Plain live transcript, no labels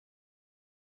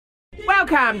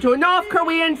Welcome to a North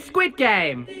Korean Squid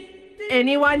Game.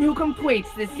 Anyone who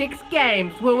completes the 6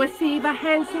 games will receive a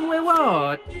handsome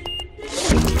reward.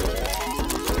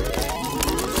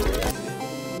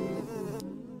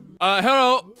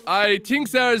 Hello. I think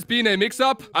there's been a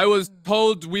mix-up. I was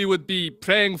told we would be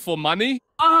praying for money.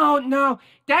 Oh no,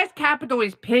 that's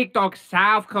capitalist pig dog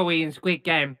South Korean Squid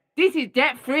Game. This is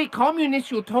debt-free communist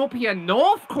utopia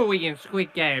North Korean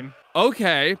Squid Game.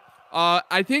 Okay.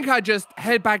 I think I just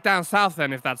head back down south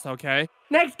then, if that's okay.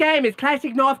 Next game is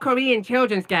classic North Korean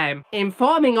children's game.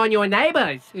 Informing on your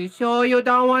neighbors. You sure you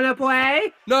don't want to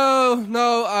play?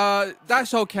 No,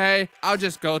 that's okay. I'll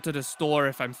just go to the store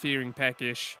if I'm feeling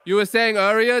peckish. You were saying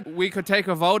earlier we could take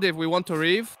a vote if we want to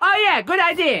leave? Oh yeah, good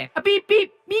idea. A beep,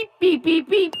 beep, beep, beep, beep,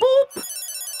 beep, boop.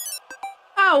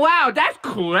 Oh wow, that's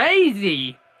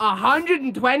crazy.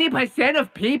 120%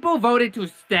 of people voted to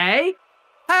stay?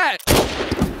 Hey!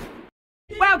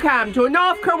 Welcome to a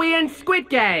North Korean Squid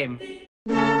Game.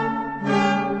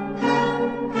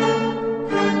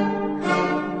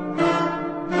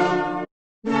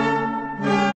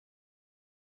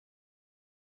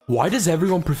 Why does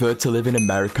everyone prefer to live in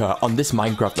America on this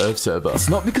Minecraft Earth server? It's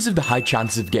not because of the high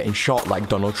chances of getting shot like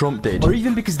Donald Trump did, or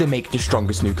even because they make the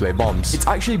strongest nuclear bombs. It's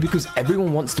actually because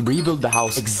everyone wants to rebuild the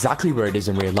house exactly where it is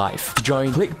in real life. To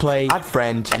join, click play, add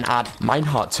friend, and add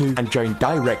Minehart 2 and join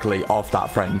directly off that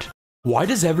friend. Why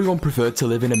does everyone prefer to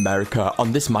live in America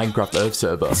on this Minecraft Earth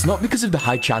server? It's not because of the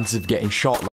high chances of getting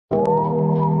shot.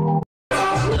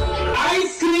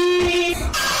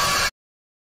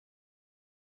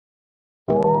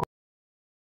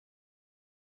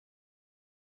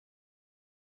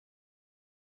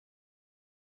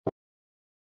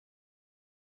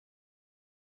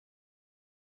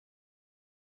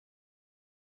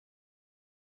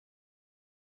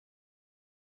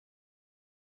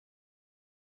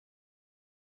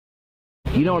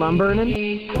 You know what I'm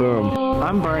burning? Boom.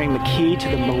 I'm burning the key to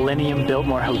the Millennium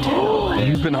Biltmore Hotel.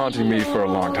 You've been haunting me for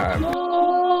a long time.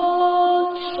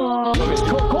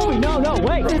 Colby, no,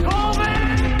 wait! Colby!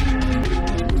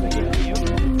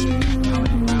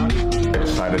 They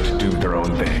decided to do their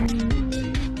own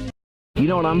thing. You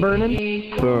know what I'm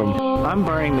burning? Boom. I'm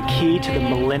burning the key to the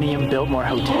Millennium Biltmore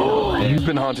Hotel. You've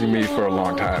been haunting me for a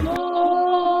long time.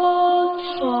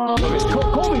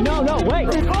 Colby, no, wait!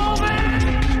 Colby!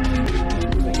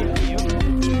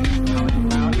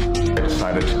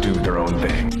 Decided to do their own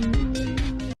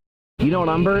thing. You know what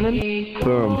I'm burning?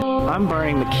 Boom. I'm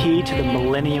burning the key to the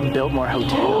Millennium Biltmore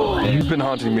Hotel. You've been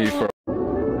haunting me for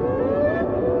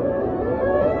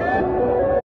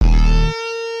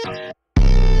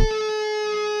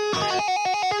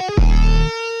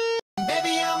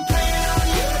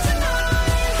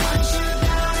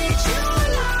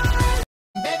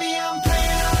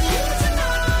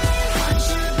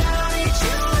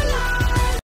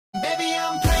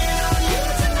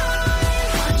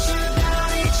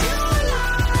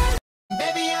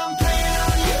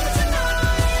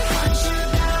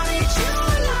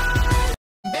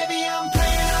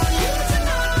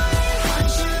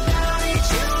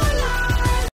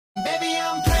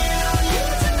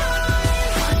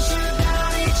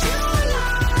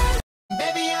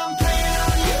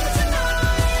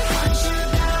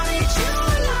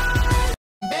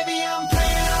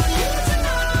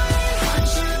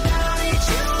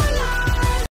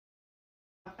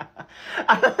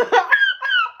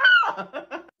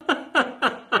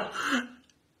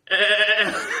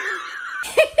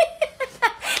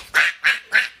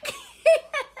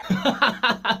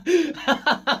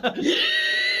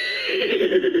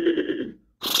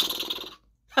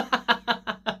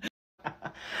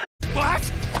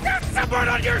What? That's someone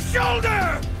on your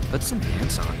shoulder! Put some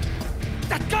pants on.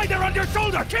 That guy there on your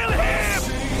shoulder! Kill him!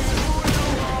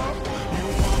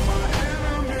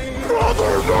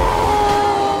 Brother, no!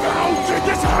 How did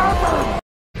this happen?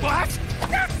 What?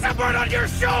 That's someone on your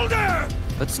shoulder!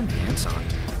 Put some pants on.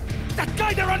 That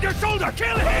guy there on your shoulder!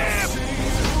 Kill him!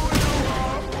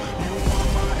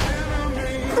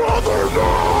 Brother,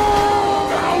 no!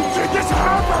 How did this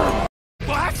happen?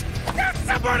 What? That's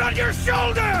someone on your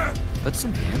shoulder! Put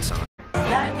some pants on.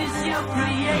 That is your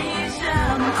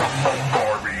creation. Come on,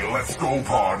 Barbie, let's go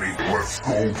party. Let's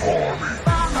go party.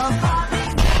 Mama, Barbie.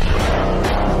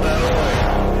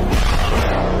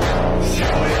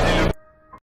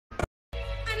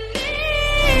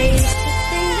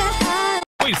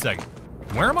 Wait a second.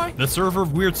 Where am I? The server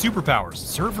of weird superpowers.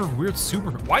 Server of weird super.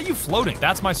 Why are you floating?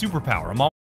 That's my superpower. I'm all.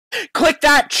 Click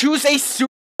that. Choose a super.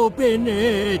 Open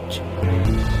it.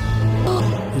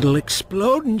 It'll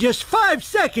explode in just 5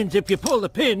 seconds if you pull the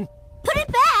pin. Put it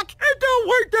back! It don't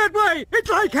work that way! It's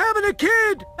like having a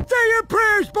kid! Say your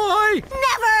prayers, boy!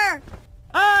 Never!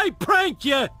 I pranked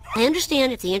you! I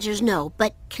understand if the answer is no,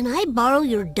 but can I borrow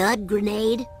your dud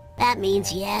grenade? That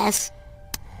means yes.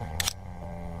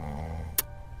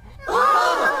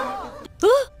 Oi,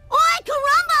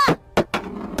 caramba!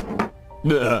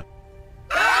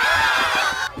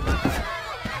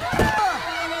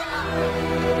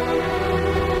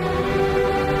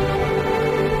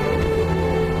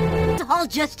 It's all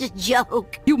just a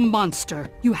joke. You monster.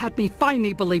 You had me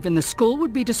finally believing the school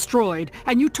would be destroyed,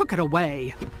 and you took it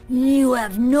away. You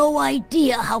have no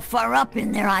idea how far up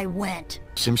in there I went.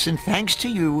 Simpson, thanks to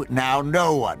you, now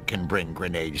no one can bring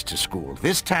grenades to school.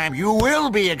 This time you will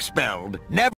be expelled.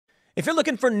 Never. If you're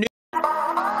looking for new...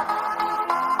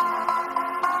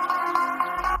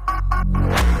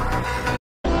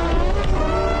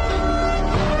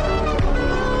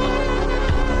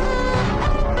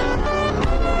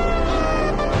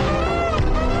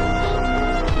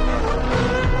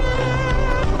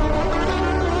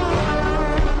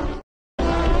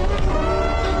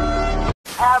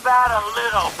 How about a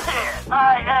little piss?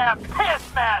 I am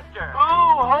Pissmaster.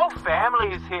 Ooh, whole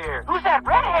family's here. Who's that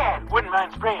redhead? Wouldn't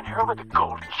mind spraying her with a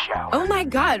golden shower. Oh my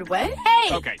god, what?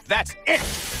 Hey! Okay, that's it.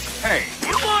 Hey,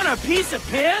 you want a piece of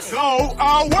piss? Go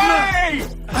away!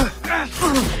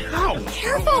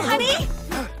 Careful, honey!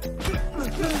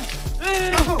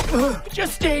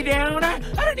 Just stay down. I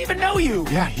don't even know you.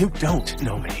 Yeah, you don't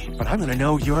know me, but I'm gonna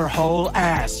know your whole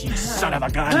ass, you son of a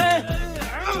gun.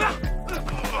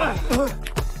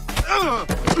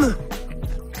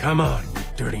 Come on, you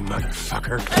dirty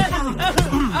motherfucker.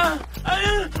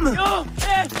 No.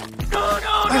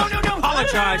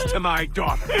 Apologize to my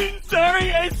daughter.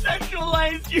 Sorry, I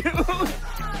sexualized you.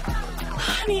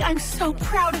 Honey, I'm so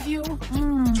proud of you.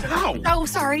 Ow. Oh,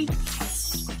 sorry.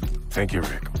 Thank you,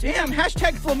 Rick. Damn,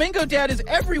 hashtag Flamingo Dad is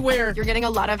everywhere. You're getting a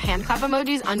lot of hand clap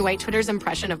emojis on White Twitter's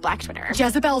impression of Black Twitter.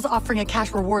 Jezebel's offering a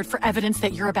cash reward for evidence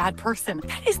that you're a bad person.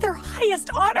 That is their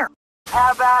highest honor.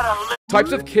 How about a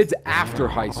Types of kids after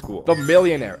high school. The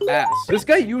Millionaire, S. This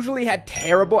guy usually had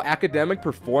terrible academic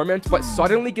performance, but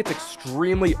suddenly gets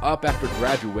extremely up after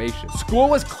graduation. School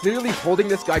was clearly holding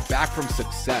this guy back from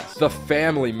success. The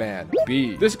Family Man,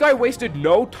 B. This guy wasted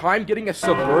no time getting a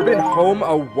suburban home,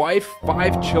 a wife,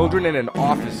 5 children, and an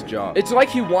office job. It's like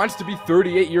he wants to be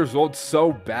 38 years old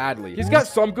so badly. He's got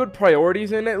some good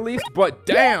priorities in at least, but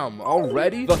damn,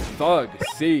 already? The Thug,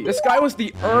 C. This guy was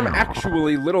the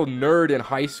actually little nerd in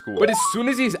high school, but as soon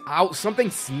as he's out, something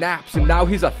snaps and now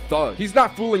he's a thug. He's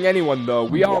not fooling anyone though.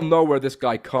 We all know where this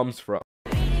guy comes from.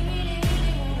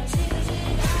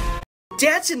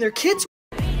 Dads and their kids.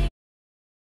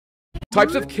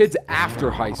 Types of kids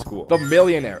after high school. The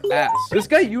Millionaire, S. This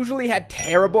guy usually had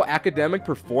terrible academic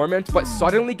performance, but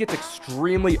suddenly gets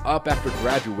extremely up after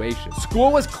graduation.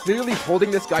 School was clearly holding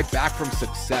this guy back from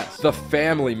success. The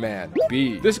Family Man,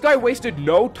 B. This guy wasted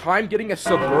no time getting a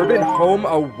suburban home,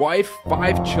 a wife,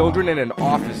 5 children, and an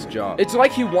office job. It's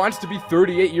like he wants to be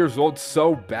 38 years old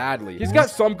so badly. He's got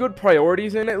some good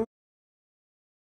priorities in it.